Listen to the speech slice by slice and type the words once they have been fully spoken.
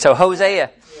So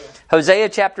Hosea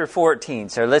chapter 14.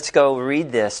 So let's go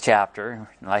read this chapter.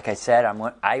 Like I said,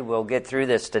 I will get through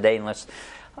this today unless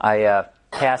I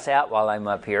pass out while I'm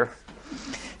up here.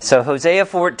 So Hosea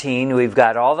 14, we've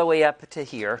got all the way up to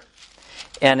here.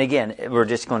 And again, we're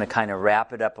just going to kind of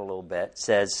wrap it up a little bit. It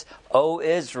says, O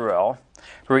Israel,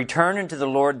 return unto the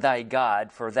Lord thy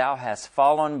God, for thou hast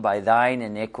fallen by thine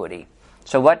iniquity.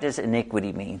 So what does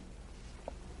iniquity mean?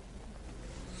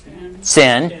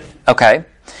 Sin. Okay.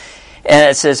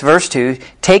 And it says, verse 2,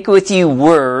 Take with you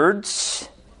words,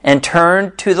 and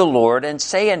turn to the Lord, and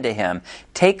say unto him,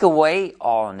 Take away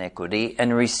all iniquity,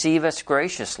 and receive us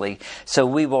graciously, so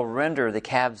we will render the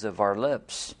calves of our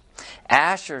lips.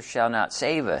 Asher shall not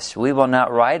save us. We will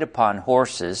not ride upon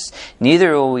horses,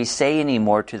 neither will we say any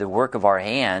more to the work of our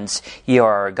hands, Ye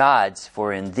are our gods,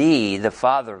 for in thee the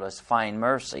fatherless find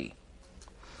mercy.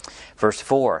 Verse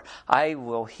 4, I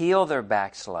will heal their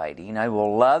backsliding. I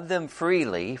will love them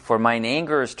freely, for mine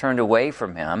anger is turned away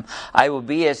from him. I will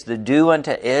be as the dew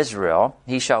unto Israel.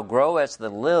 He shall grow as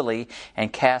the lily,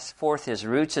 and cast forth his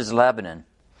roots as Lebanon.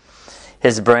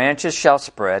 His branches shall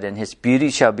spread, and his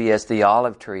beauty shall be as the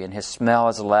olive tree, and his smell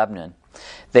as Lebanon.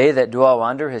 They that dwell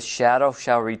under his shadow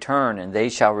shall return, and they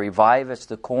shall revive as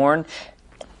the corn,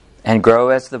 and grow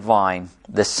as the vine.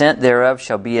 The scent thereof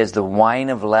shall be as the wine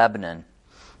of Lebanon.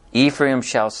 Ephraim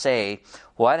shall say,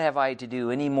 What have I to do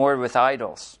any more with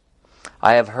idols?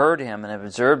 I have heard him and have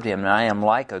observed him, and I am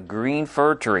like a green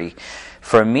fir tree.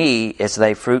 From me is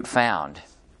thy fruit found.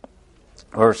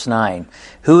 Verse 9,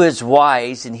 Who is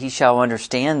wise, and he shall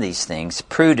understand these things,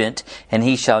 prudent, and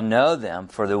he shall know them?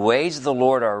 For the ways of the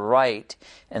Lord are right,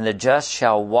 and the just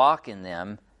shall walk in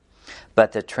them,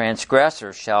 but the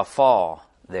transgressor shall fall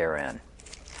therein.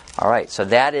 All right, so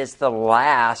that is the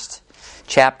last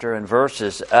chapter and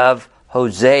verses of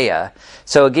Hosea.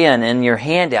 So again, in your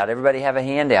handout, everybody have a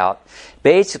handout.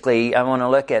 Basically, I want to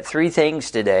look at three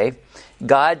things today.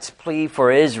 God's plea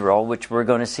for Israel, which we're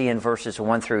going to see in verses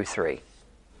 1 through 3.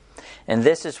 And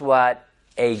this is what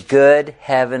a good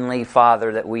heavenly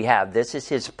Father that we have. This is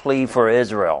his plea for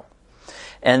Israel.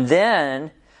 And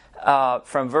then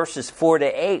from verses 4 to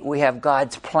 8, we have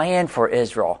God's plan for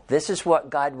Israel. This is what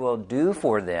God will do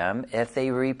for them if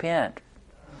they repent.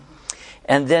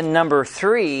 And then number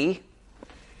 3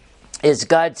 is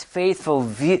God's faithful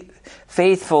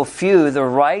few, the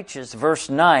righteous, verse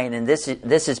 9. And this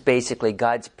is basically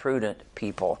God's prudent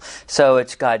people. So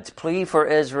it's God's plea for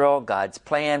Israel, God's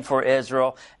plan for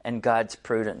Israel, and God's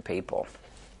prudent people.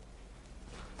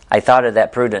 I thought of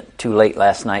that prudent too late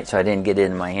last night, so I didn't get it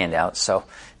in my handout. So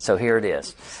here it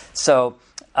is. So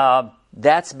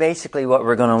that's basically what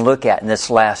we're going to look at in this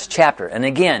last chapter. And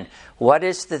again, what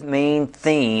is the main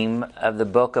theme of the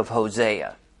book of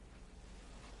Hosea?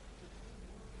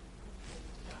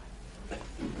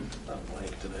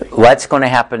 What's going to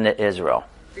happen to Israel?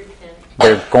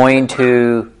 They're going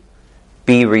to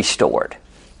be restored.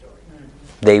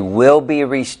 They will be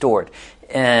restored.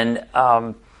 And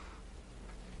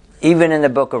even in the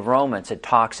book of Romans, it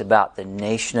talks about the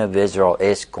nation of Israel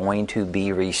is going to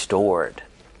be restored.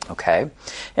 Okay?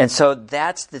 And so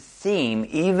that's the theme,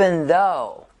 even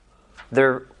though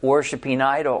they're worshiping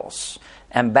idols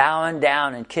and bowing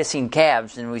down and kissing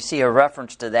calves. And we see a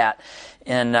reference to that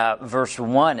in verse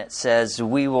 1. It says,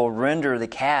 we will render the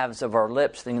calves of our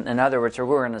lips. In other words, we're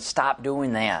going to stop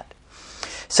doing that.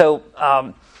 So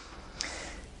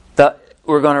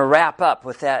we're going to wrap up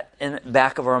with that in the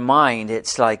back of our mind.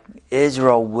 It's like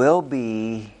Israel will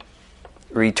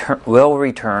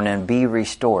return and be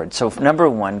restored. So number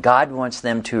 1, God wants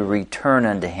them to return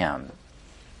unto him.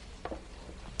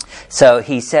 So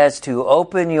he says to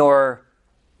open your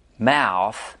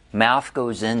mouth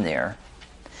goes in there,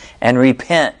 and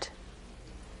repent.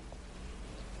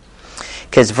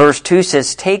 Because verse 2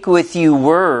 says, Take with you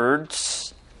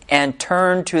words and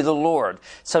turn to the Lord.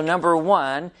 So number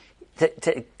 1,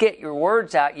 to get your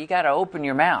words out, you got to open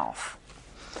your mouth.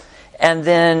 And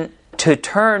then to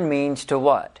turn means to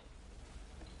what?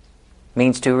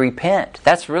 Means to repent.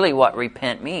 That's really what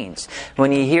repent means.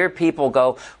 When you hear people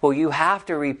go, well, you have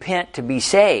to repent to be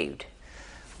saved.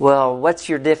 Well, what's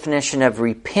your definition of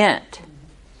repent?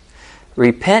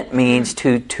 Repent means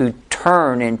to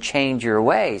turn and change your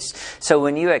ways. So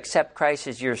when you accept Christ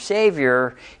as your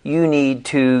Savior, you need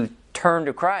to turn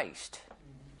to Christ.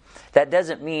 That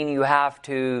doesn't mean you have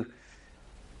to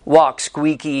walk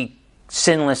squeaky,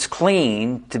 sinless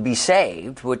clean to be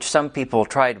saved, which some people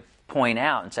try to point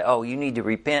out and say, oh, you need to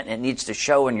repent and it needs to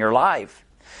show in your life.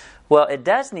 Well, it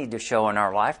does need to show in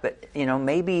our life, but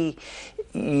maybe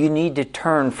you need to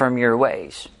turn from your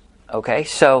ways. Okay,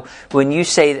 so when you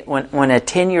say that when a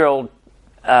 10-year-old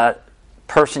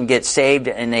person gets saved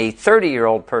and a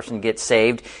 30-year-old person gets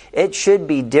saved, it should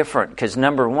be different. Because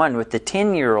number one, with the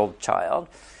 10-year-old child,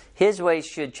 his ways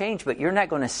should change, but you're not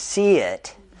going to see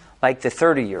it like the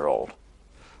 30-year-old.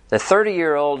 The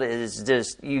 30-year-old is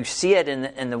just, you see it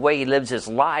in the way he lives his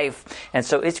life, and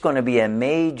so it's going to be a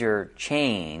major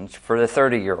change for the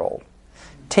 30-year-old.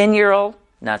 10-year-old,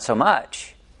 not so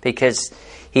much, because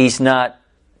he's not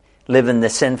living the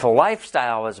sinful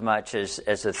lifestyle as much as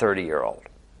the 30-year-old.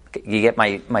 You get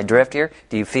my drift here?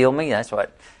 Do you feel me? Isn't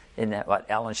that what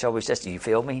Alan Shelby says? Do you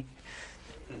feel me?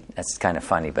 That's kind of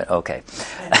funny, but okay.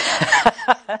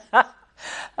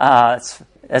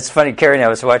 It's funny, Carrie and I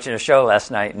was watching a show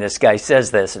last night, and this guy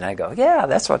says this, and I go, yeah,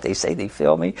 that's what they say. Do you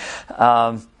feel me?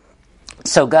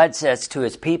 So God says to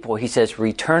his people, he says,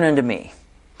 return unto me.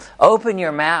 Open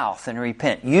your mouth and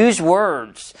repent. Use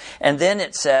words. And then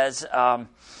it says...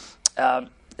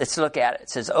 let's look at it. It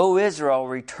says, O Israel,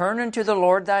 return unto the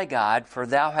Lord thy God, for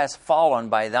thou hast fallen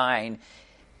by thine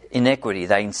iniquity,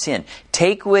 thine sin.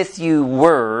 Take with you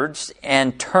words,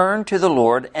 and turn to the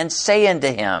Lord, and say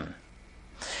unto him,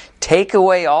 take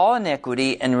away all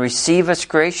iniquity, and receive us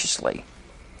graciously.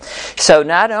 So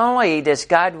not only does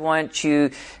God want you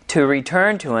to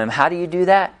return to him, how do you do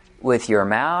that? With your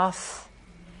mouth,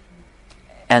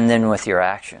 and then with your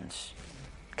actions.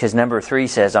 Because number 3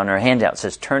 says on our handout,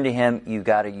 says turn to him, you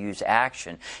got to use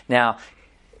action. Now,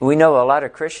 we know a lot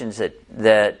of Christians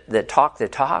that talk the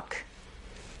talk,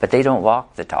 but they don't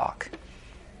walk the talk.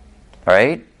 All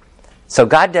right? So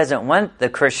God doesn't want the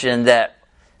Christian that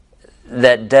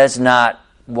does not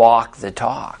walk the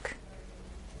talk.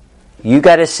 You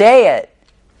got to say it,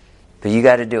 but you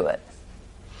got to do it.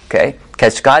 Okay?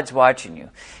 Because God's watching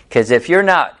you. Because if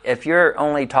you're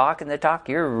only talking the talk,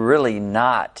 you're really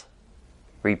not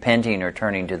repenting or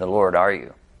turning to the Lord, are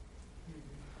you?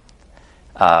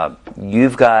 You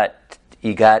got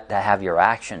to have your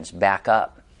actions back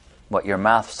up what your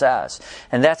mouth says,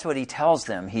 and that's what he tells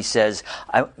them. He says,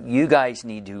 "You guys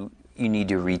need to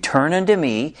return unto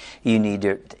me. You need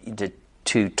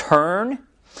to turn.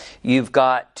 You've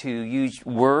got to use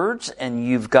words, and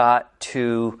you've got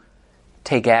to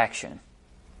take action."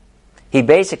 He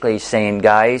basically is saying,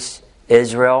 "Guys,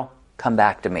 Israel, come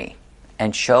back to me.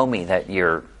 And show me that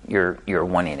you're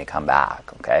wanting to come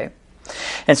back," okay?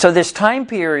 And so this time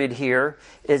period here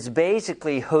is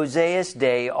basically Hosea's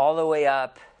day all the way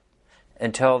up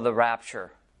until the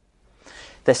rapture.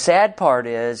 The sad part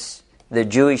is the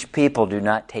Jewish people do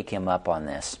not take him up on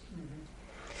this.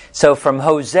 So from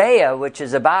Hosea, which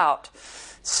is about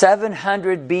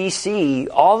 700 BC,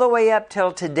 all the way up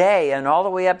till today, and all the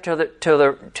way up to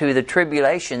the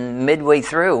tribulation, midway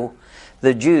through,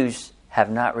 the Jews have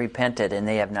not repented and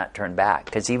they have not turned back.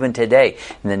 Because even today,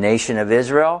 in the nation of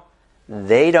Israel,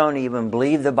 they don't even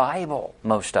believe the Bible,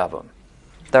 most of them.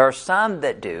 There are some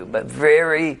that do, but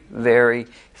very, very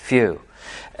few.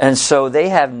 And so they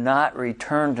have not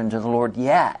returned unto the Lord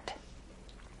yet.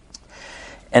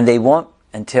 And they won't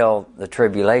until the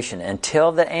tribulation,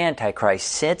 until the Antichrist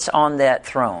sits on that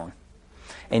throne.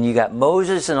 And you got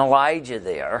Moses and Elijah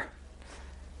there.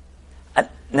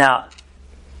 Now,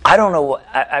 I don't know.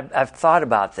 I've thought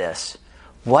about this.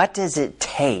 What does it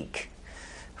take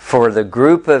for the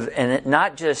group of, and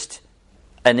not just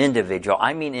an individual,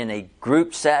 I mean in a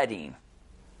group setting,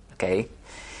 okay?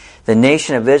 The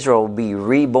nation of Israel will be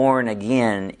reborn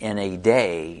again in a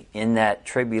day in that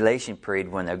tribulation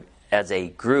period when as a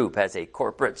group, as a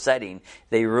corporate setting,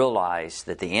 they realize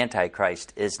that the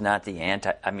Antichrist is not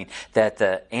that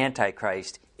the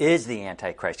Antichrist is the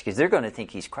Antichrist, because they're going to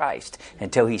think he's Christ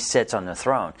until he sits on the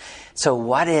throne. So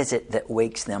what is it that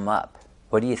wakes them up?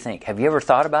 What do you think? Have you ever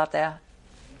thought about that?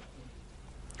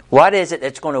 What is it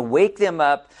that's going to wake them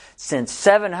up? Since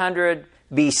 700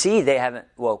 BC, they haven't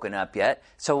woken up yet.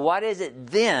 So what is it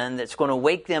then that's going to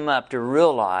wake them up to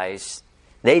realize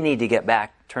they need to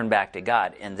turn back to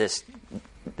God? And this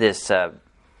I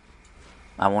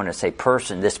want to say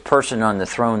this person on the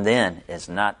throne then is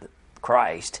not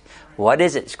Christ. What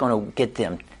is it that's going to get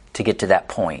them to get to that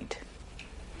point?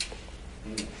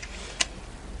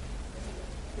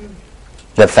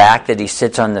 The fact that he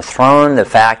sits on the throne, the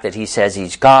fact that he says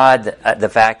he's God, the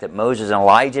fact that Moses and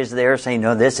Elijah is there saying,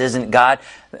 no, this isn't God.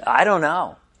 I don't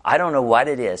know. I don't know what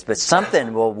it is, but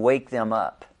something will wake them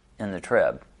up in the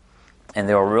trib, and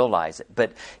they'll realize it.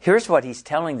 But here's what he's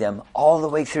telling them all the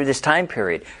way through this time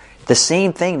period. The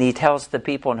same thing that he tells the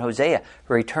people in Hosea,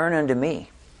 return unto me.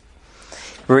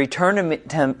 Return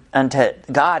unto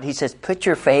God. He says, put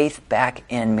your faith back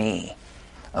in me.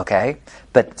 Okay?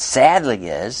 But sadly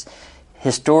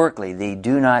historically, they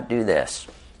do not do this.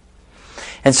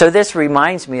 And so this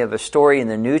reminds me of a story in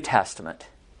the New Testament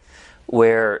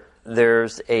where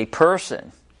there's a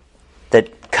person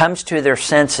that comes to their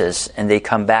senses and they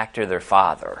come back to their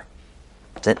father.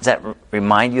 Does that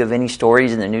remind you of any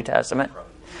stories in the New Testament?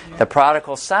 The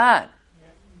prodigal son.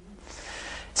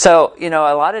 So, a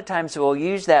lot of times we'll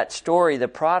use that story, the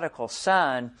prodigal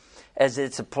son, as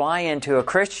it's applying to a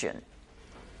Christian.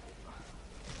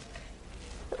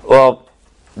 Well,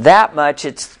 that much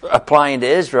it's applying to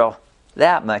Israel,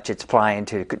 that much it's applying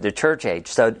to the church age.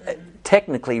 So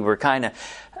technically we're kind of,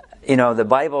 the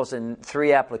Bible's in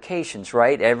 3 applications,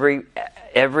 right?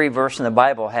 Every verse in the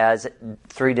Bible has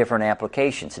 3 different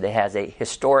applications. It has a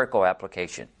historical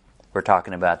application. We're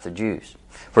talking about the Jews.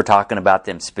 We're talking about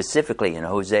them specifically in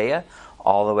Hosea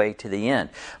all the way to the end.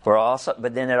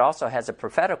 But then it also has a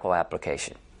prophetical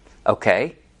application.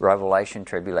 Okay, Revelation,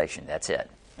 tribulation, that's it.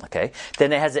 Okay,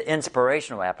 then it has an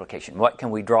inspirational application. What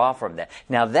can we draw from that?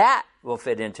 Now that will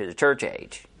fit into the church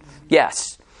age.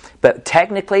 Yes, but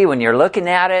technically when you're looking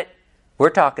at it, we're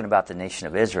talking about the nation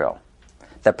of Israel.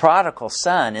 The prodigal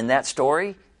son in that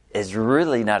story is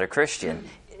really not a Christian.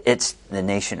 It's the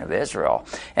nation of Israel.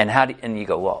 And you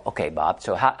go, well, okay, Bob,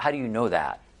 so how do you know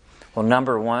that? Well,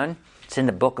 number one, it's in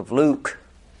the book of Luke.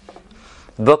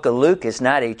 The book of Luke is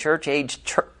not a church age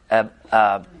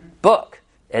book.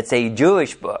 It's a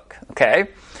Jewish book. Okay.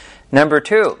 Number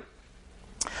two,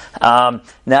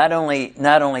 not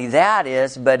only that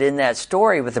is, but in that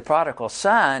story with the prodigal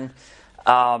son,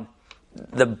 the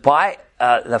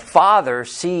father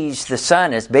sees the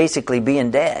son as basically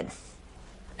being dead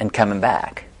and coming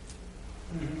back.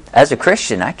 As a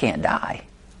Christian, I can't die.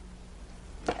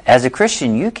 As a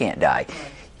Christian, you can't die.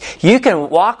 You can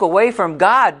walk away from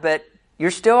God, but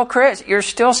you're still a Christian. You're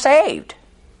still saved.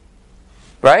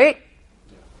 Right?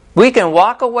 We can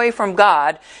walk away from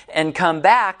God and come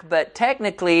back, but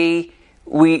technically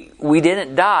we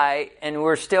didn't die and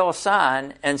we're still a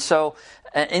son. And so,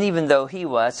 and even though he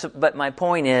was, but my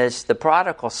point is the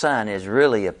prodigal son is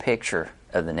really a picture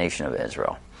of the nation of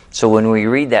Israel. So when we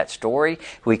read that story,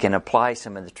 we can apply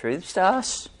some of the truths to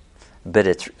us, but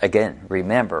it's, again,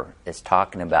 remember, it's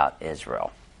talking about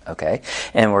Israel. Okay?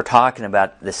 And we're talking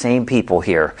about the same people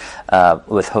here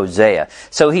with Hosea.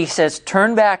 So he says,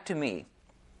 turn back to me.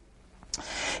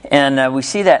 And we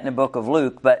see that in the book of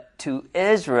Luke. But to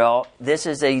Israel, this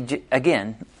is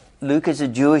again, Luke is a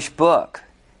Jewish book.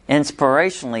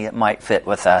 Inspirationally, it might fit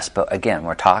with us. But again,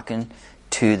 we're talking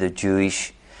to the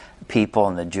Jewish people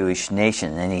and the Jewish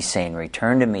nation. And he's saying,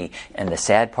 return to me. And the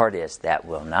sad part is that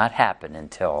will not happen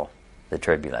until the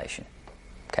tribulation.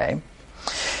 Okay?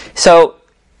 So,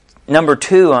 number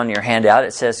 2 on your handout,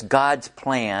 it says God's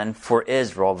plan for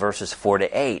Israel, verses 4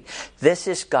 to 8. This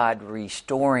is God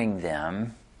restoring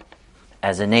them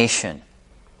as a nation.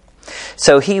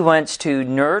 So he wants to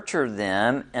nurture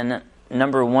them. And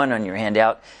number 1 on your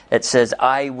handout, it says,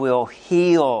 I will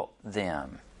heal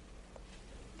them.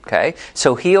 Okay?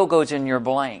 So heal goes in your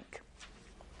blank.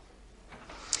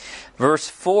 Verse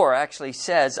 4 actually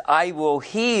says, I will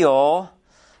heal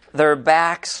their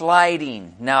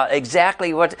backsliding. Now,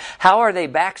 exactly how are they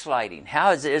backsliding?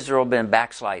 How has Israel been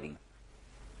backsliding?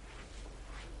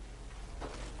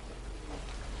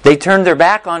 They turned their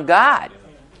back on God.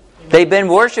 They've been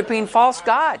worshiping false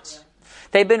gods.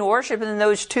 They've been worshiping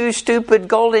those 2 stupid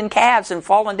golden calves and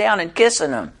falling down and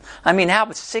kissing them. I mean, how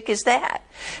sick is that?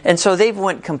 And so they've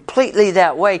went completely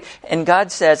that way. And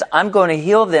God says, I'm going to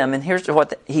heal them. And here's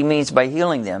what he means by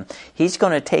healing them. He's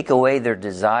going to take away their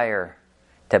desire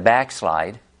to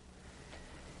backslide.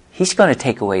 He's going to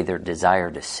take away their desire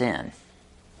to sin.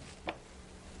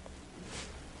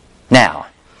 Now,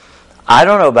 I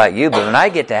don't know about you, but when I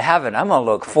get to heaven, I'm going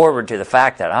to look forward to the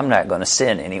fact that I'm not going to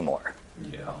sin anymore.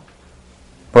 Yeah.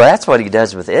 Well, that's what he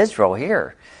does with Israel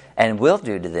here, and will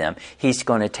do to them. He's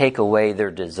going to take away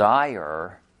their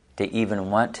desire to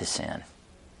even want to sin.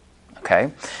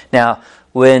 Okay? Now,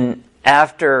 when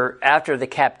after the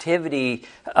captivity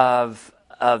of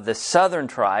the southern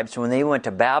tribes, when they went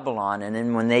to Babylon, and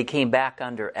then when they came back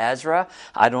under Ezra,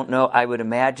 I don't know, I would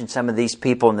imagine some of these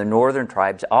people in the northern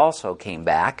tribes also came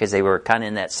back, because they were kind of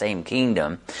in that same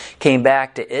kingdom, came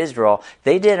back to Israel.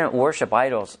 They didn't worship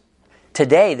idols.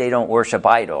 Today, they don't worship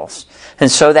idols. And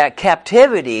so that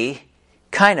captivity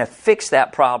kind of fixed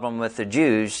that problem with the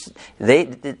Jews. They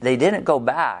didn't go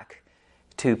back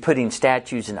to putting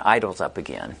statues and idols up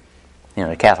again.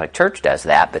 The Catholic Church does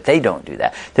that, but they don't do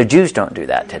that. The Jews don't do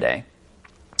that today.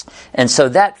 And so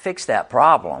that fixed that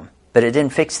problem, but it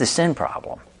didn't fix the sin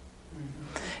problem.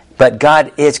 But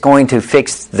God is going to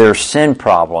fix their sin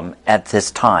problem at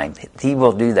this time. He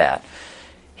will do that.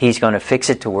 He's going to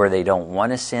fix it to where they don't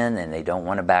want to sin and they don't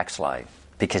want to backslide,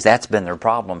 because that's been their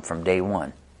problem from day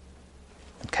one.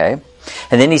 Okay?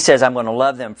 And then he says, I'm going to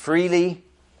love them freely.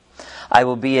 I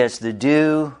will be as the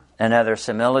dew, another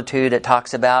similitude it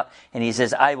talks about. And he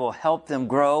says, I will help them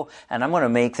grow, and I'm going to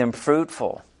make them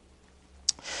fruitful.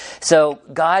 So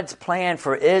God's plan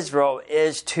for Israel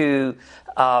is to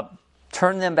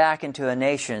turn them back into a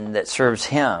nation that serves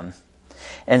Him.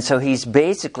 And so he's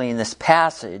basically, in this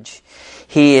passage,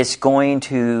 he is going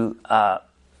to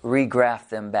regraft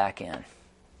them back in.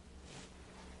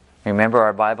 Remember,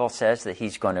 our Bible says that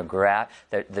he's going to graft.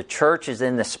 The church is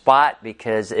in the spot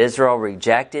because Israel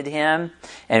rejected him,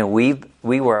 and we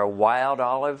were a wild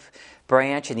olive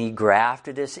branch, and he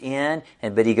grafted us in.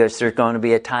 But he goes, there's going to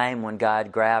be a time when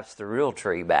God grafts the real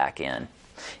tree back in.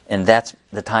 And that's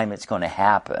the time it's going to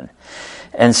happen.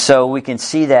 And so we can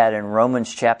see that in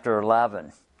Romans chapter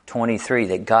 11, 23,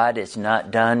 that God is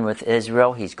not done with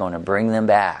Israel. He's going to bring them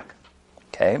back.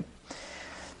 Okay?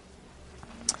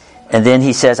 And then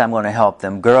he says, I'm going to help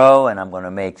them grow, and I'm going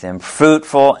to make them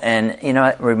fruitful. And,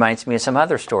 it reminds me of some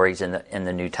other stories in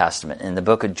the New Testament. In the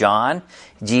book of John,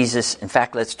 Jesus, in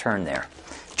fact, let's turn there.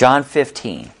 John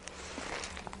 15.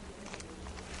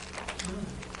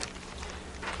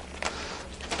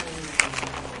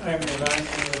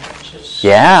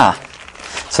 Yeah.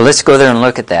 So let's go there and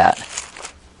look at that.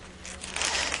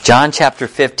 John chapter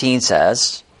 15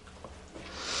 says,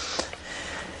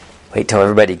 wait till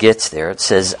everybody gets there. It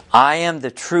says, I am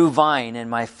the true vine, and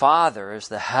my Father is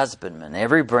the husbandman.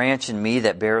 Every branch in me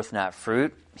that beareth not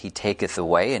fruit, he taketh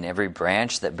away, and every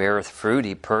branch that beareth fruit,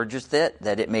 he purgeth it,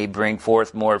 that it may bring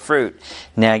forth more fruit.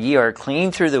 Now ye are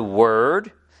clean through the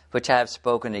word which I have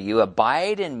spoken to you.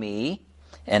 Abide in me,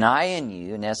 and I in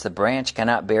you, and as the branch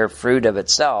cannot bear fruit of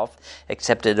itself,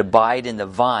 except it abide in the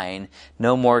vine,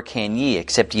 no more can ye,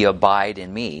 except ye abide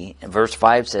in me. And verse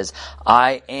 5 says,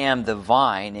 I am the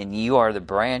vine, and you are the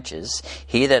branches.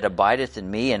 He that abideth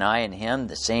in me, and I in him,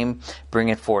 the same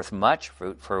bringeth forth much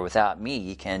fruit, for without me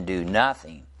ye can do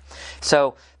nothing.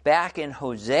 So, back in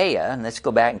Hosea, and let's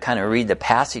go back and kind of read the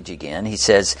passage again. He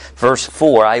says, verse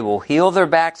 4, I will heal their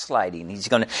backsliding. He's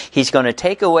going to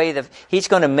take away he's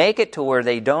going to make it to where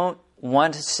they don't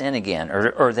want to sin again,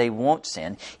 or they won't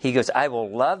sin. He goes, I will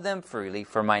love them freely,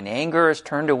 for mine anger is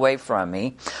turned away from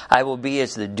me. I will be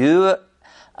as the dew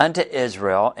unto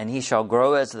Israel, and he shall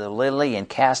grow as the lily, and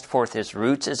cast forth his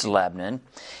roots as Lebanon.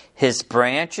 His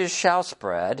branches shall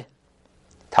spread,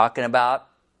 talking about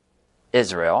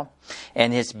Israel,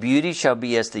 and his beauty shall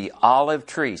be as the olive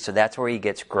tree. So that's where he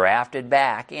gets grafted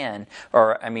back in,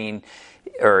 or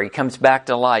he comes back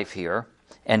to life here.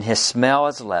 And his smell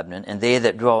is Lebanon, and they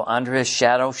that dwell under his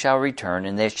shadow shall return,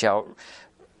 and they shall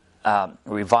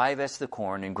revive as the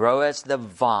corn, and grow as the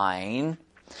vine,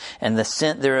 and the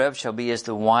scent thereof shall be as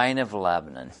the wine of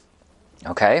Lebanon.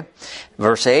 Okay?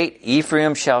 Verse 8,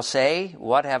 Ephraim shall say,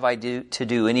 what have I to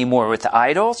do any more with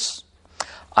idols?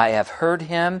 I have heard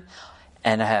him,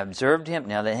 and I have observed him.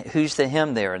 Now, who's the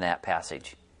him there in that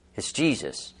passage? It's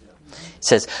Jesus. It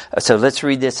says, so let's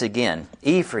read this again.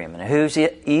 Ephraim, and who's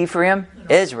Ephraim?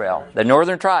 Israel, the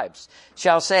northern tribes,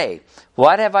 shall say,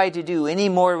 what have I to do any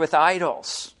more with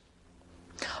idols?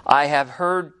 I have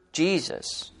heard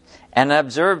Jesus, and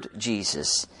observed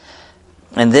Jesus.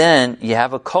 And then you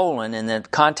have a colon, and the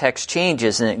context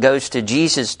changes, and it goes to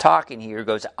Jesus talking here. It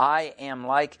goes, I am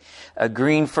like a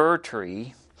green fir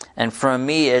tree, and from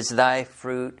me is thy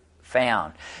fruit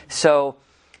found. So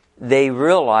they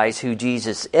realize who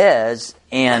Jesus is,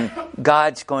 and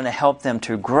God's going to help them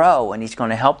to grow, and he's going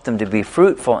to help them to be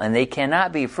fruitful, and they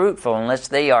cannot be fruitful unless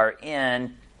they are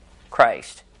in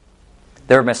Christ.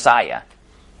 They're Messiah.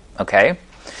 Okay?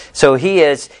 So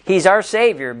he's our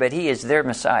Savior, but he is their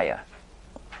Messiah.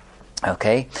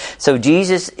 Okay? So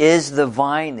Jesus is the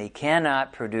vine. They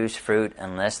cannot produce fruit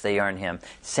unless they are in him.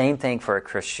 Same thing for a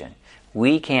Christian.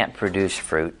 We can't produce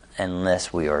fruit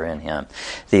unless we are in him.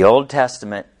 The Old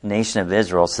Testament nation of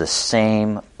Israel is the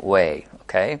same way.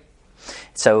 Okay?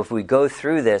 So if we go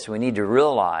through this, we need to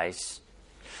realize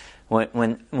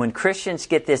when Christians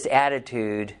get this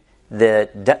attitude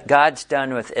that God's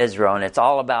done with Israel and it's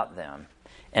all about them,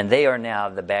 and they are now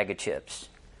the bag of chips,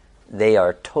 they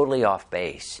are totally off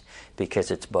base,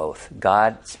 because it's both.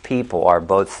 God's people are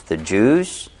both the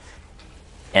Jews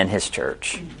and his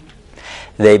church.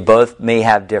 They both may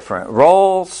have different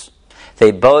roles.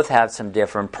 They both have some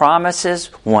different promises.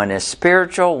 One is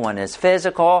spiritual, one is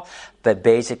physical. But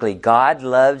basically, God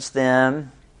loves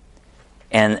them,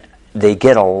 and they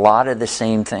get a lot of the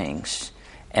same things.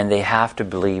 And they have to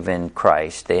believe in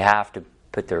Christ. They have to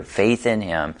put their faith in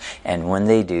him. And when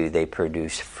they do, they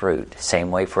produce fruit. Same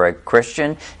way for a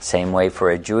Christian, same way for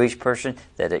a Jewish person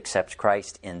that accepts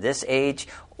Christ in this age,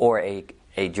 or a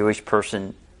Jewish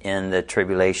person in the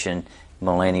tribulation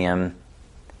millennium,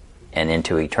 and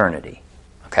into eternity.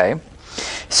 Okay?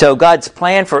 So God's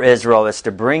plan for Israel is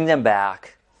to bring them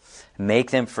back,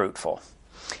 make them fruitful.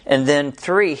 And then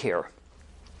 3 here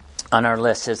on our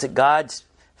list says that God's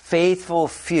faithful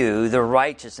few, the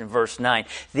righteous in verse 9.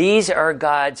 These are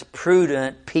God's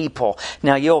prudent people.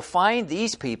 Now you'll find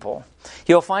these people.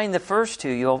 You'll find the first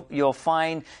 2. You'll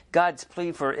find God's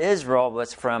plea for Israel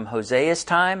was from Hosea's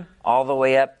time all the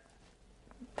way up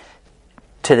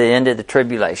to the end of the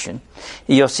tribulation.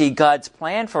 You'll see God's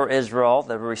plan for Israel,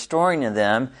 the restoring of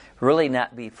them, really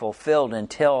not be fulfilled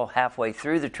until halfway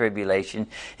through the tribulation,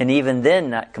 and even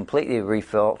then not completely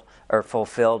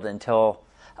fulfilled until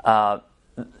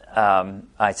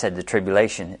I said the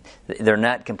tribulation. They're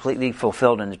not completely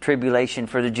fulfilled in the tribulation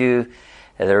for the Jew.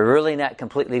 They're really not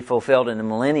completely fulfilled in the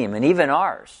millennium, and even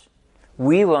ours.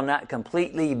 We will not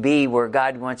completely be where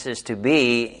God wants us to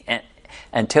be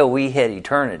until we hit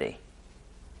eternity.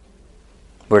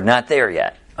 We're not there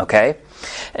yet, okay?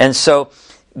 And so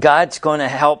God's going to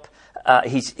help.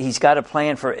 He's got a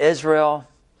plan for Israel,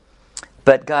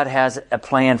 but God has a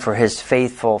plan for His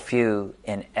faithful few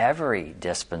in every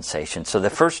dispensation. So the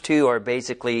first 2 are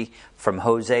basically from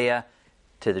Hosea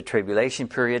to the tribulation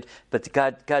period, but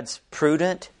God's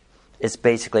prudent is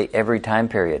basically every time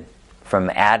period. From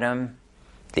Adam,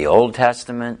 the Old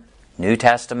Testament, New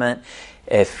Testament.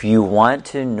 If you want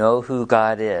to know who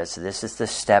God is, this is the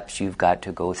steps you've got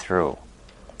to go through.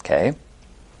 Okay?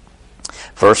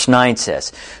 Verse 9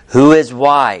 says, who is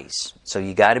wise? So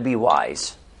you got to be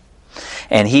wise.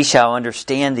 And he shall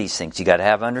understand these things. You got to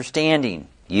have understanding.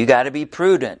 You got to be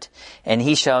prudent. And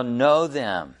he shall know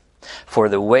them. For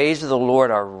the ways of the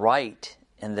Lord are right,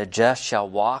 and the just shall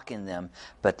walk in them,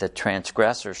 but the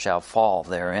transgressor shall fall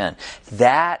therein.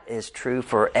 That is true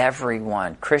for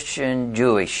everyone, Christian,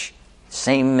 Jewish,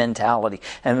 same mentality.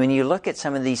 And when you look at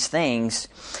some of these things,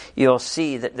 you'll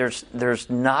see that there's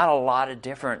not a lot of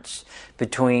difference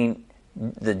between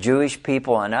the Jewish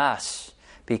people and us,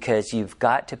 because you've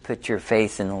got to put your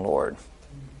faith in the Lord.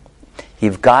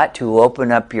 You've got to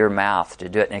open up your mouth to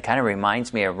do it. And it kind of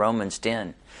reminds me of Romans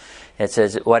 10. It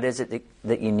says, what is it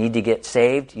that you need to get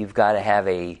saved? You've got to have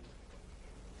a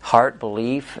heart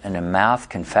belief and a mouth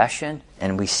confession.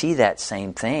 And we see that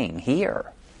same thing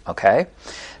here. Okay?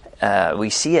 We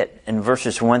see it in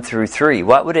verses 1 through 3.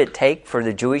 What would it take for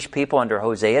the Jewish people under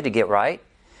Hosea to get right?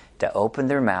 To open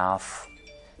their mouth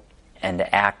and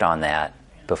to act on that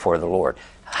before the Lord.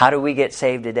 How do we get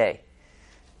saved today?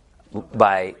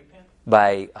 By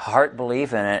heart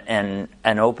belief and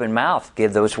an open mouth.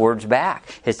 Give those words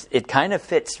back. It kind of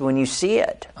fits when you see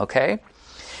it, okay?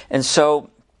 And so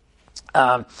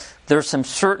there's some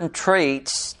certain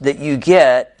traits that you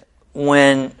get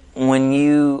when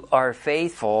you are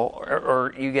faithful,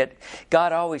 or you get...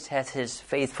 God always has His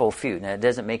faithful few. Now, it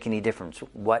doesn't make any difference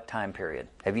what time period.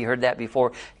 Have you heard that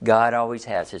before? God always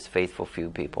has His faithful few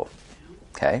people.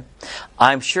 Okay?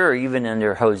 I'm sure even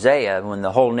under Hosea, when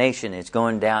the whole nation is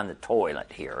going down the toilet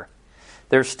here,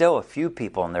 there's still a few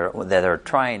people in there that are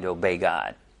trying to obey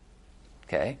God.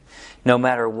 Okay? No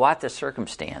matter what the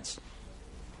circumstance,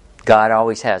 God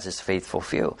always has His faithful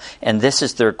few. And this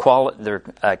is their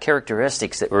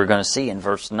characteristics that we're going to see in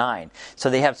verse 9. So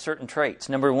they have certain traits.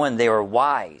 Number 1, they are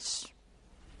wise.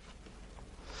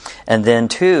 And then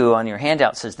 2, on your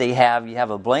handout says you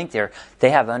have a blank there, they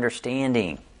have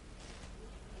understanding.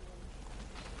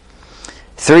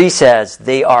 3 says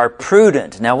they are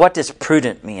prudent. Now, what does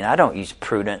prudent mean? I don't use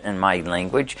prudent in my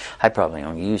language. I probably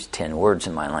only use 10 words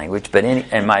in my language, but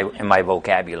in my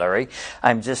vocabulary,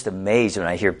 I'm just amazed when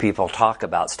I hear people talk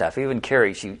about stuff. Even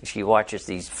Carrie, she watches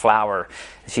these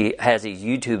she has these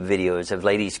YouTube videos of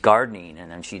ladies gardening,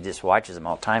 and then she just watches them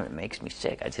all the time. It makes me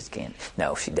sick. I just can't.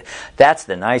 No, that's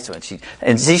the nice one.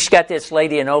 She's got this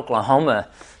lady in Oklahoma,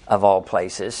 of all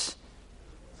places.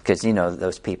 Because,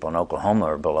 those people in Oklahoma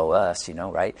are below us,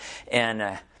 right?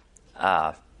 And,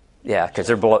 because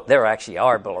they're actually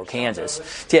below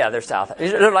Kansas. Yeah, they're south.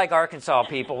 They're like Arkansas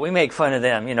people. We make fun of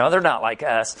them, they're not like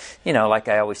us. Like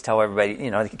I always tell everybody,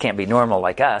 they can't be normal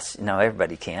like us.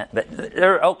 Everybody can't. But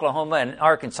they're Oklahoma and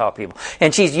Arkansas people.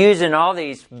 And she's using all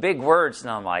these big words,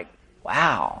 and I'm like,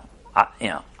 wow,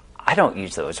 I don't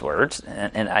use those words.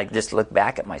 And I just look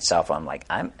back at myself, I'm like,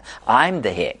 I'm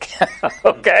the hick.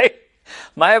 Okay?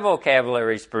 My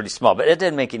vocabulary is pretty small, but it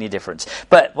didn't make any difference.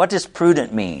 But what does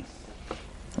prudent mean?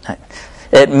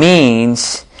 It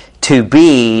means to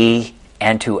be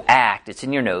and to act. It's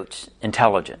in your notes.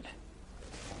 Intelligent.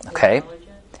 Okay?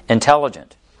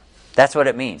 Intelligent. That's what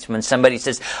it means. When somebody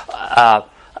says,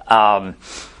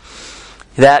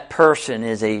 that person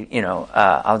is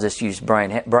I'll just use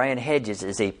Brian Hedges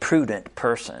is a prudent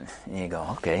person. And you go,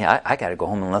 okay, I got to go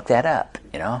home and look that up.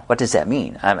 What does that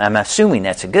mean? I'm assuming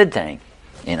that's a good thing.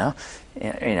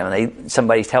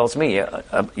 Somebody tells me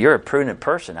you're a prudent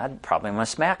person, I'd probably want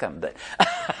to smack them. But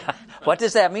what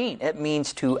does that mean? It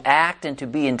means to act and to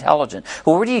be intelligent.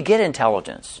 Well, where do you get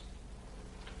intelligence?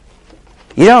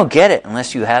 You don't get it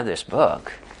unless you have this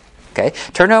book. Okay,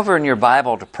 turn over in your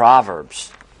Bible to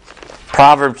Proverbs.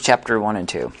 Proverbs chapter 1 and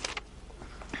 2.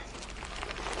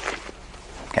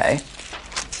 Okay.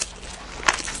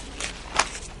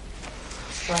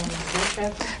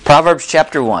 Proverbs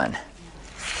chapter 1.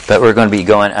 But we're going to be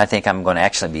going, I think I'm going to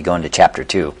actually be going to chapter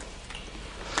 2.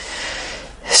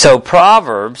 So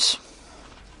Proverbs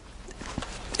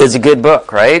is a good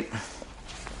book, right?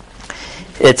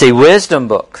 It's a wisdom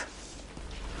book.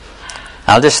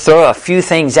 I'll just throw a few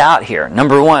things out here.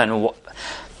 Number one,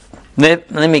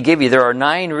 let me give you, there are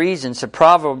 9 reasons that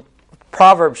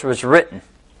Proverbs was written.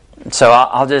 So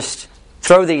I'll just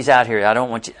throw these out here.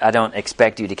 I don't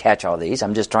expect you to catch all these.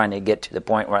 I'm just trying to get to the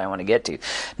point where I want to get to.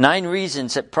 9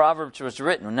 reasons that Proverbs was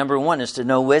written. Number 1 is to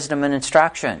know wisdom and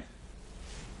instruction.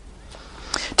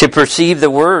 To perceive the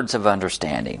words of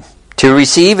understanding. To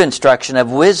receive instruction of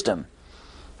wisdom.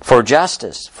 For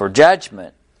justice. For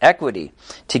judgment. Equity.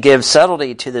 To give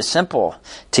subtlety to the simple.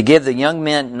 To give the young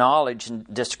men knowledge and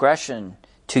discretion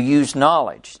to use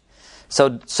knowledge.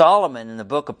 So Solomon in the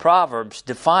book of Proverbs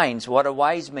defines what a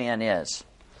wise man is.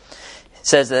 It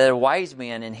says that a wise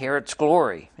man inherits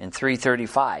glory in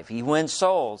 3:35. He wins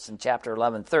souls in chapter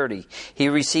 11:30. He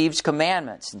receives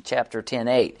commandments in chapter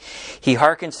 10:8. He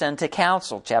hearkens unto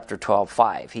counsel, chapter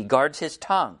 12:5. He guards his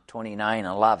tongue,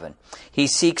 29:11. He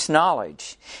seeks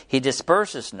knowledge. He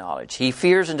disperses knowledge. He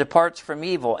fears and departs from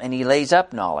evil, and he lays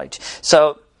up knowledge.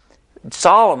 So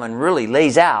Solomon really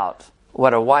lays out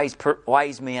what a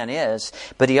wise man is,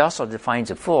 but he also defines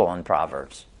a fool in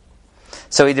Proverbs.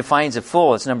 So he defines a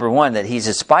fool as number 1, that he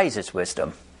despises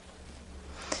wisdom.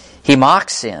 He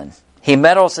mocks sin. He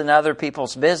meddles in other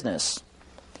people's business.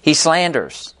 He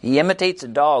slanders. He imitates a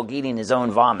dog eating his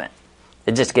own vomit.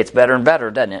 It just gets better and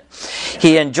better, doesn't it?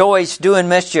 He enjoys doing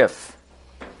mischief.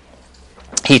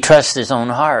 He trusts his own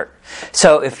heart.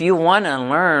 So if you want to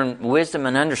learn wisdom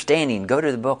and understanding, go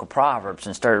to the book of Proverbs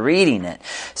and start reading it.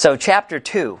 So chapter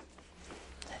 2,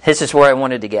 this is where I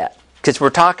wanted to get. Because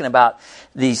we're talking about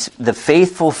the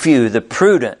faithful few, the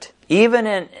prudent. Even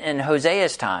in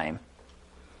Hosea's time,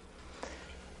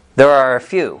 there are a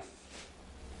few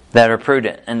that are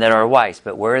prudent and that are wise.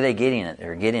 But where are they getting it?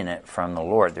 They're getting it from the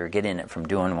Lord. They're getting it from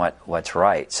doing what's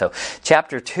right. So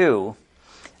chapter 2,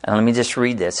 and let me just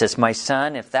read this. It says, "My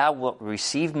son, if thou wilt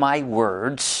receive my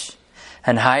words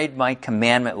and hide my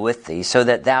commandment with thee, so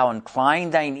that thou incline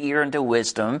thine ear unto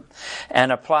wisdom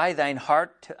and apply thine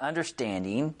heart to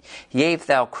understanding, yea, if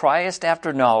thou criest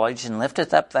after knowledge and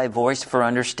lifteth up thy voice for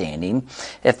understanding,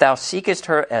 if thou seekest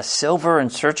her as silver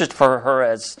and searchest for her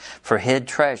as for hid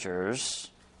treasures."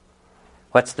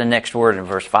 What's the next word in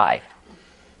verse 5?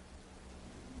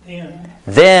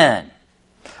 Then.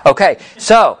 Okay,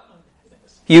 so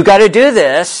you got to do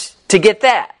this to get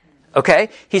that. Okay?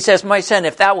 He says, "My son,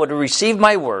 if thou would receive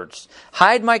my words,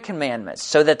 hide my commandments,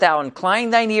 so that thou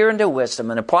incline thine ear unto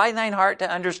wisdom, and apply thine heart to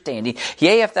understanding,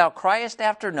 yea, if thou criest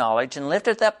after knowledge, and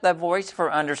lifteth up thy voice for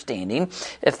understanding,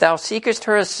 if thou seekest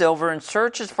her as silver, and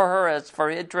searchest for her as for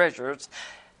hid treasures,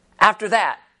 after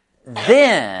that,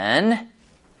 then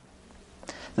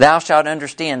thou shalt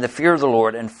understand the fear of the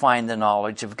Lord, and find the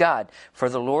knowledge of God. For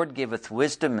the Lord giveth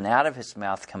wisdom, and out of his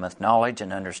mouth cometh knowledge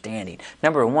and understanding."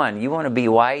 Number 1, you want to be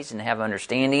wise and have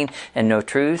understanding and know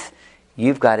truth?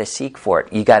 You've got to seek for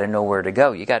it. You got to know where to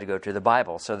go. You got to go to the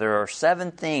Bible. So there are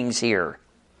 7 things here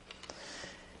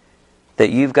that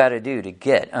you've got to do to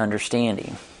get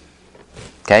understanding.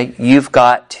 Okay? You've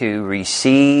got to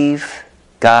receive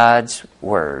God's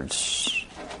words.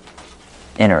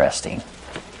 Interesting.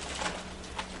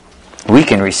 We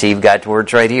can receive God's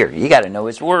words right here. You got to know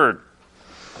His Word.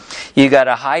 You got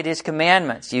to hide His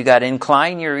commandments. You got to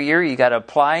incline your ear. You got to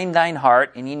apply thine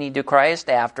heart, and you need to criest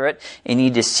after it. You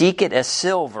need to seek it as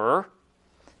silver,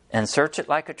 and search it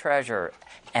like a treasure.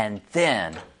 And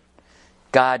then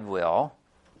God will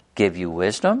give you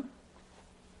wisdom.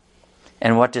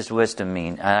 And what does wisdom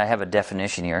mean? I have a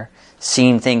definition here: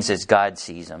 seeing things as God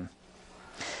sees them.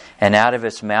 And out of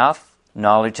His mouth,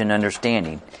 knowledge and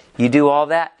understanding. You do all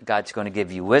that, God's going to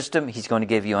give you wisdom. He's going to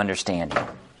give you understanding.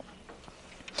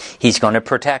 He's going to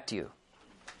protect you.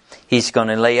 He's going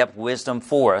to lay up wisdom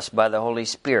for us by the Holy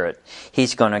Spirit.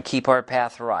 He's going to keep our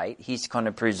path right. He's going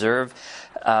to preserve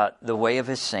the way of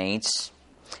His saints.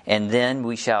 and then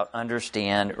we shall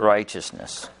understand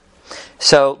righteousness.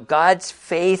 So God's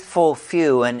faithful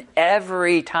few in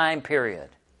every time period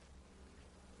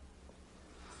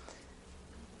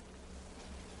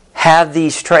have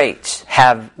these traits.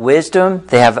 Have wisdom,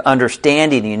 they have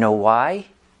understanding. You know why?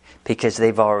 Because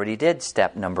they've already did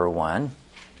step number 1.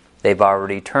 They've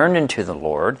already turned into the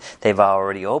Lord. They've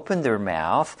already opened their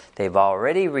mouth. They've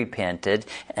already repented.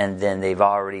 And then they've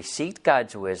already sought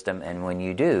God's wisdom. And when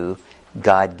you do,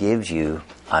 God gives you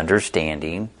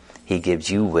understanding. He gives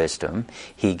you wisdom.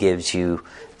 He gives you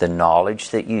the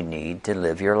knowledge that you need to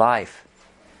live your life.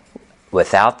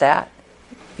 Without that,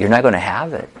 you're not going to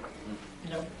have it.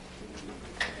 No.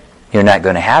 You're not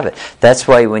going to have it. That's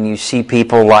why when you see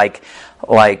people like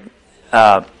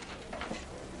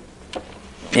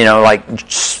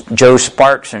Joe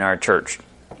Sparks in our church,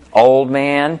 old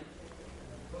man,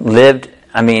 lived.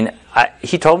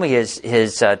 He told me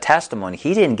his testimony.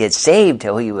 He didn't get saved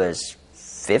till he was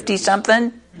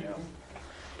 50-something. Yeah.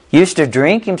 Used to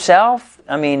drink himself.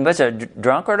 Was a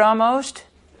drunkard almost.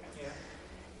 Yeah.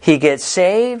 He gets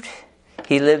saved.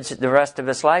 He lives the rest of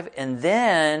his life, and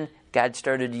then God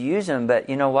started to use him. But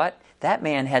you know what? That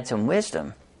man had some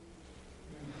wisdom.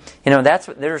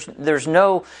 There's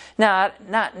no,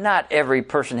 not every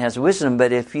person has wisdom,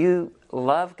 but if you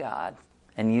love God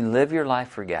and you live your life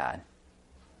for God,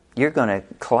 you're going to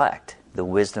collect the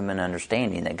wisdom and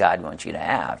understanding that God wants you to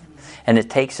have. And it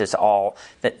takes us all,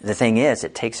 the thing is,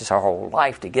 it takes us our whole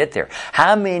life to get there.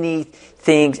 How many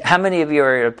of you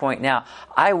are at a point now,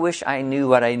 I wish I knew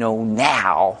what I know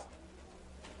now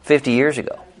 50 years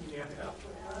ago.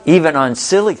 Even on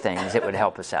silly things, it would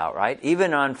help us out, right?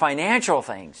 Even on financial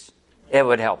things, it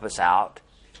would help us out.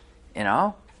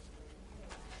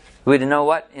 We'd know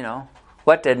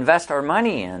what to invest our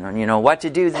money in, and what to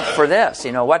do for this,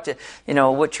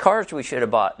 which cars we should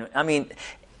have bought.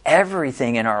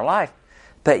 Everything in our life.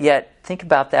 But yet, think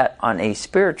about that on a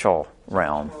spiritual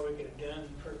realm. What we could have done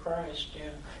for Christ, yeah.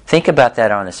 Think about that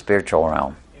on a spiritual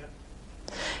realm. Yeah.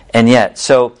 And yet,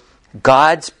 so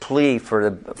God's plea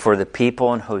for the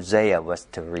people in Hosea was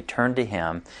to return to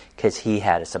Him because He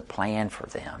had a plan for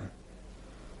them.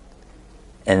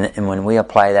 And when we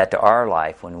apply that to our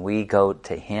life, when we go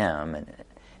to Him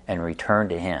and return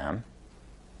to Him,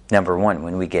 number 1,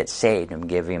 when we get saved and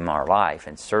give Him our life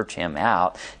and search Him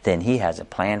out, then He has a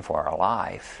plan for our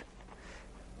life.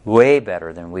 Way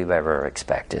better than we've ever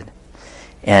expected.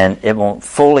 And it won't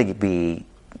fully be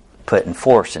put in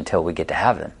force until we get to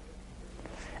heaven.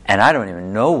 And I don't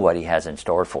even know what He has in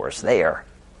store for us there.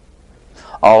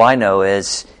 All I know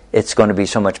is it's going to be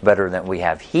so much better than we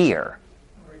have here.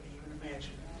 Or you can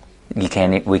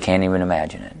imagine it. We can't even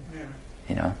imagine it.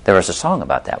 Yeah. There was a song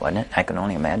about that, wasn't it? I can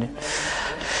only imagine.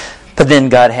 But then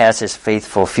God has His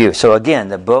faithful few. So again,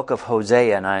 the book of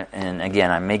Hosea, and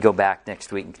again, I may go back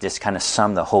next week and just kind of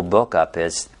sum the whole book up,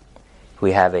 is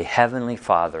we have a heavenly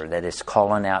Father that is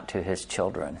calling out to His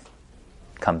children,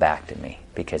 come back to me,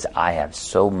 because I have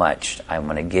so much I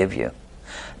want to give you.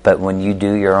 But when you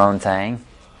do your own thing,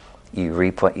 you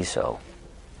reap what you sow.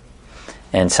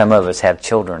 And some of us have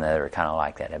children that are kind of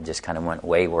like that, have just kind of went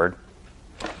wayward.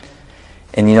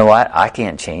 And you know what? I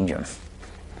can't change them.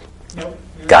 Nope.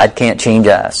 God can't change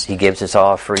us. He gives us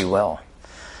all free will.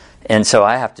 And so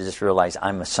I have to just realize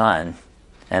I'm a son.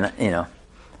 And,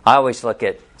 I always look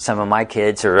at some of my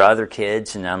kids or other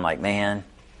kids, and I'm like, man,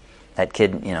 that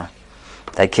kid,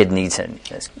 that kid needs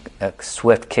a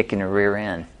swift kick in the rear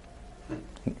end.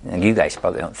 And you guys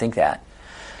probably don't think that.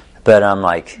 But I'm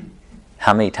like,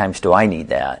 how many times do I need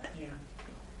that? Yeah.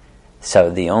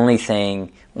 So the only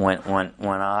thing, when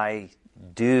I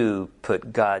do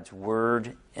put God's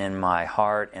Word in my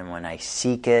heart, and when I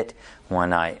seek it,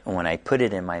 when I put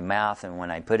it in my mouth, and when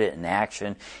I put it in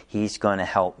action, He's going to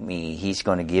help me. He's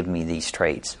going to give me these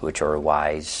traits, which are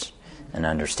wise and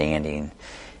understanding.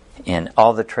 And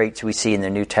all the traits we see in the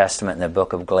New Testament, in the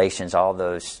book of Galatians, all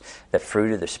those, the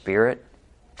fruit of the Spirit,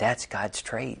 that's God's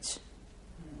traits.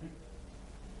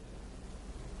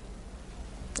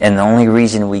 And the only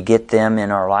reason we get them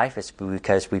in our life is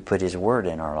because we put His Word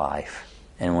in our life.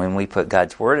 And when we put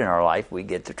God's Word in our life, we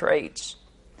get the traits.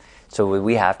 So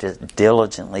we have to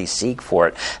diligently seek for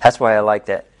it. That's why I like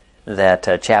that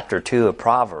chapter 2 of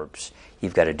Proverbs.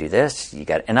 You've got to do this.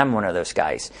 And I'm one of those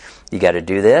guys. You got to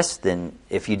do this. Then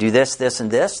if you do this, this, and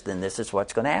this, then this is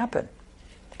what's going to happen.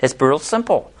 It's real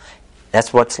simple.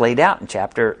 That's what's laid out in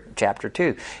chapter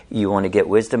 2. You want to get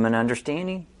wisdom and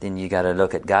understanding? Then you got to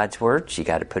look at God's words. You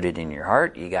got to put it in your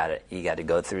heart. You got to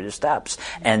go through the steps,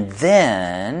 and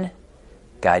then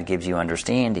God gives you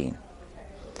understanding.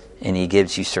 And He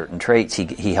gives you certain traits.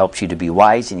 He helps you to be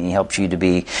wise, and He helps you to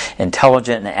be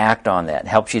intelligent and act on that.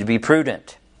 Helps you to be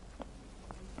prudent.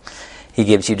 He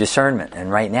gives you discernment.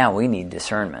 And right now we need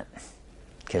discernment.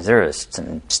 Because there is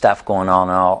some stuff going on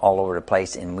all over the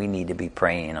place, and we need to be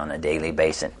praying on a daily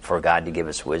basis for God to give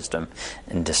us wisdom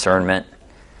and discernment.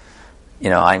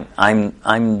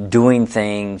 I'm doing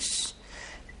things,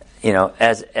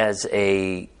 as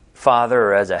a father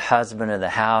or as a husband of the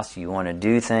house, you want to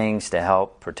do things to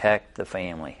help protect the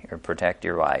family or protect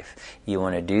your wife. You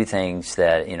want to do things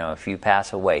that, if you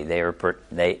pass away,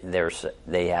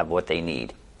 they have what they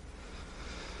need.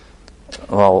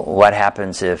 Well, what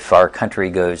happens if our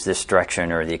country goes this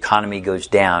direction, or the economy goes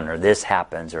down, or this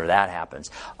happens or that happens?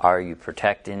 Are you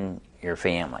protecting your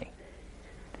family?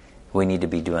 We need to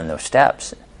be doing those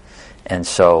steps. And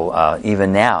so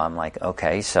even now I'm like,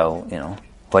 okay, so,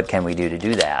 what can we do to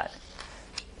do that?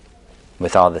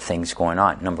 With all the things going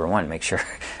on. Number one, make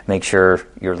sure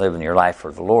you're living your life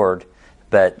for the Lord.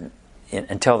 But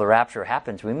until the rapture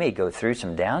happens, we may go through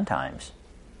some downtimes.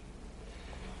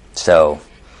 So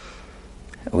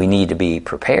we need to be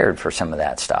prepared for some of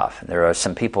that stuff. There are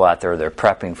some people out there that are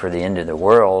prepping for the end of the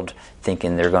world,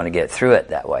 thinking they're going to get through it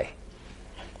that way.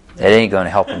 It ain't going to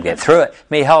help them get through it.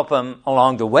 It may help them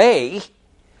along the way,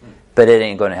 but it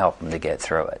ain't going to help them to get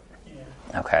through it.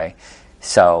 Yeah. Okay?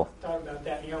 So... Talk about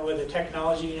that. With the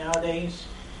technology nowadays,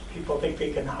 people think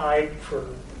they can hide for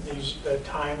these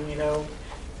time,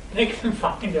 They can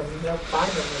find them. They'll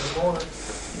find them anymore,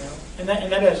 And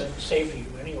that doesn't save you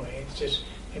anyway. It's just...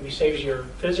 maybe saves your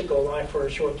physical life for a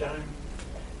short time,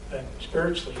 but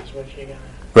spiritually is what you got.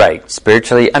 Right,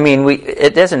 spiritually.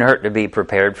 It doesn't hurt to be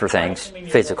prepared for things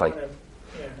physically,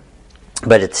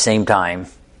 but at the same time,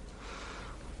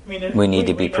 we need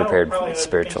to be prepared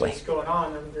spiritually. What's going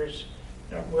on?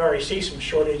 And we already see some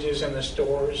shortages in the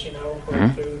stores, for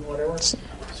food and whatever.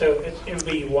 So it would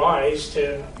be wise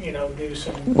to, do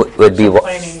some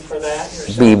planning for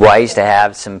that. Be wise to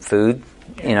have some food,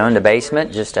 in the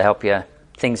basement, just to help you.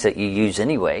 Things that you use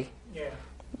anyway. Yeah.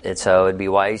 And so it'd be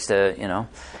wise to,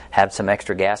 have some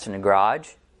extra gas in the garage.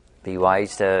 Be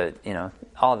wise to,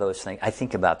 all those things. I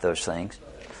think about those things.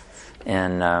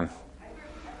 And,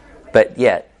 but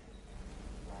yet,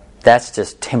 that's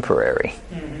just temporary.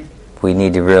 Mm-hmm. We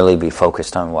need to really be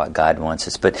focused on what God wants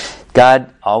us. But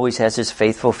God always has His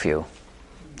faithful few.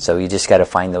 So you just got to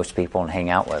find those people and hang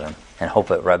out with them and hope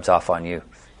it rubs off on you.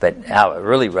 But how it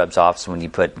really rubs off is when you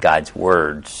put God's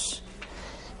words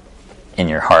in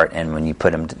your heart and when you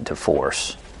put them to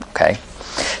force. Okay?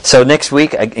 So next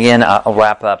week, again, I'll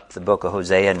wrap up the book of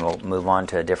Hosea and we'll move on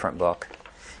to a different book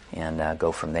and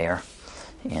go from there.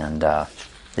 And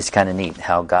it's kind of neat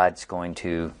how God's going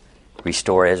to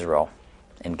restore Israel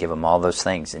and give them all those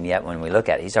things. And yet when we look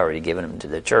at it, He's already given them to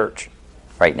the church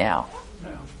right now.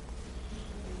 Yeah.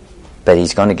 But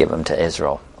He's going to give them to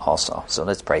Israel also. So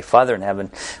let's pray. Father in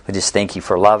heaven, we just thank You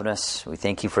for loving us. We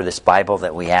thank You for this Bible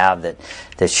that we have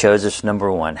that shows us,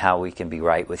 number one, how we can be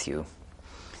right with You.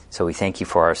 So we thank You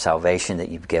for our salvation that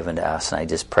You've given to us. And I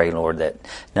just pray, Lord, that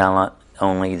not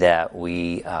only that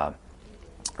we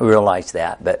realize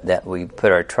that, but that we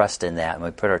put our trust in that, and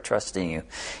we put our trust in You,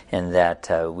 and that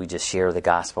we just share the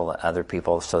gospel to other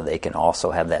people so they can also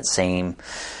have that same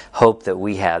hope that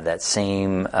we have, that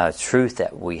same truth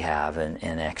that we have,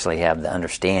 and actually have the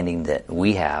understanding that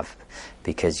we have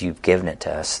because You've given it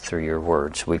to us through Your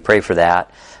words. We pray for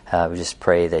that. We just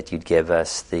pray that You'd give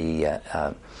us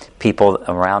the people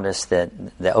around us, that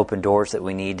the open doors that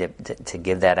we need to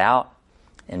give that out,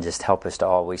 and just help us to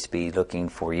always be looking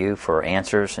for You for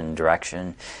answers and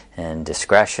direction and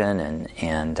discretion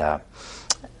and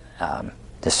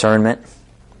discernment.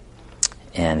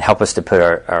 And help us to put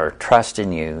our trust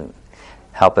in You.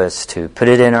 Help us to put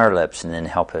it in our lips, and then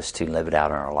help us to live it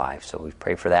out in our lives. So we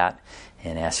pray for that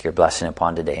and ask Your blessing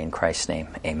upon today. In Christ's name,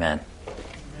 amen.